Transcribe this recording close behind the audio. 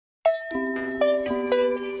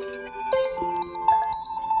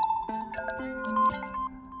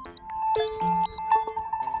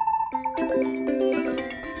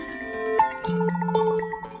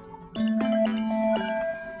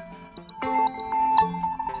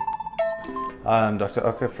I'm Dr.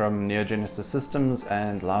 Oka from Neogenesis Systems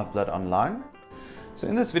and Live Blood Online. So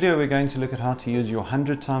in this video we're going to look at how to use your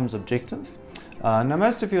 100 times objective. Now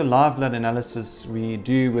most of your live blood analysis we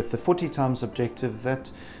do with the 40 times objective that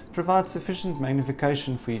provides sufficient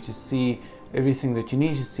magnification for you to see everything that you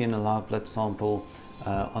need to see in a live blood sample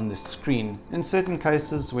on the screen. In certain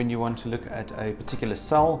cases, when you want to look at a particular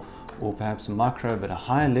cell or perhaps a microbe at a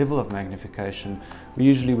higher level of magnification, we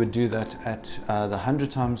usually would do that at the 100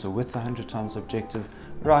 times or with the 100 times objective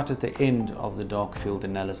right at the end of the dark field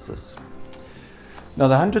analysis. Now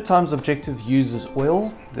the 100 times objective uses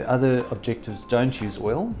oil, the other objectives don't use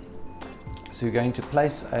oil. So you're going to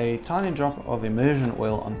place a tiny drop of immersion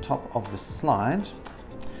oil on top of the slide.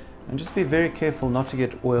 And just be very careful not to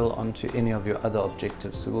get oil onto any of your other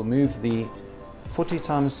objectives. So we'll move the 40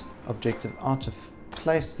 times objective out of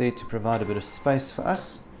place there to provide a bit of space for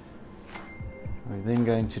us. We're then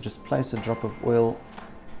going to just place a drop of oil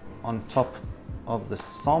on top of the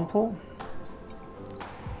sample.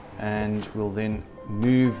 And we'll then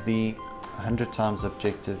move the 100 times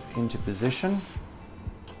objective into position.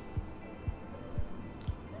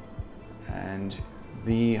 And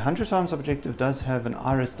the 100 times objective does have an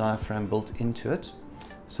iris diaphragm built into it,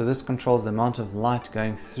 so this controls the amount of light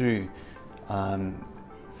going through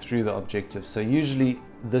the objective. So usually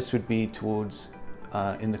this would be towards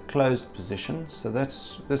in the closed position, so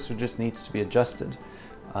this just needs to be adjusted,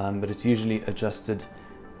 but it's usually adjusted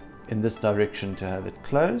in this direction to have it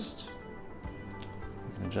closed.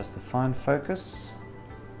 You can adjust the fine focus,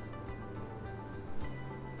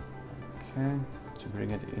 okay, to bring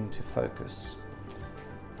it into focus.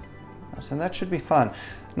 So that should be fine.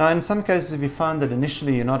 Now in some cases, if you find that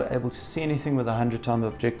initially you're not able to see anything with a 100 times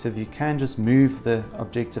objective, you can just move the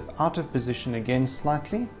objective out of position again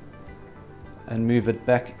slightly and move it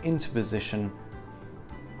back into position.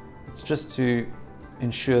 It's just to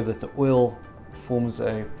ensure that the oil forms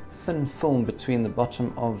a thin film between the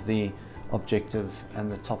bottom of the objective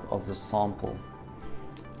and the top of the sample.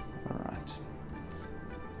 All right.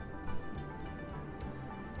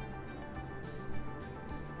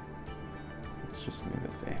 Just move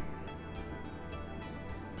it there.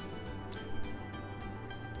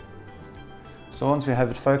 So once we have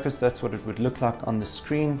it focused, that's what it would look like on the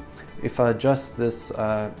screen. If I adjust this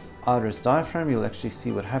iris diaphragm, you'll actually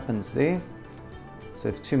see what happens there. So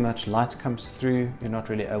if too much light comes through, you're not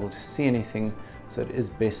really able to see anything, so it is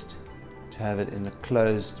best to have it in the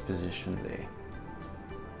closed position there.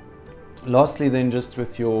 Lastly then, just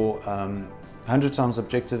with your 100 times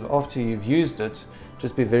objective, after you've used it,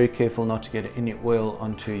 just be very careful not to get any oil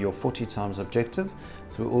onto your 40 times objective.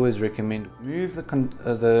 So we always recommend move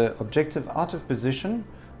the objective out of position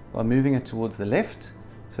by moving it towards the left,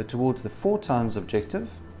 so towards the 4 times objective.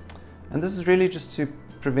 And this is really just to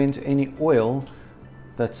prevent any oil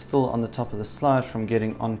that's still on the top of the slide from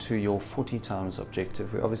getting onto your 40 times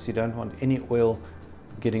objective. We obviously don't want any oil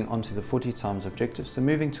getting onto the 40 times objective, so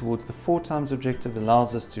moving towards the 4 times objective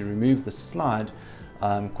allows us to remove the slide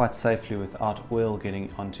quite safely without oil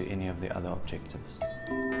getting onto any of the other objectives.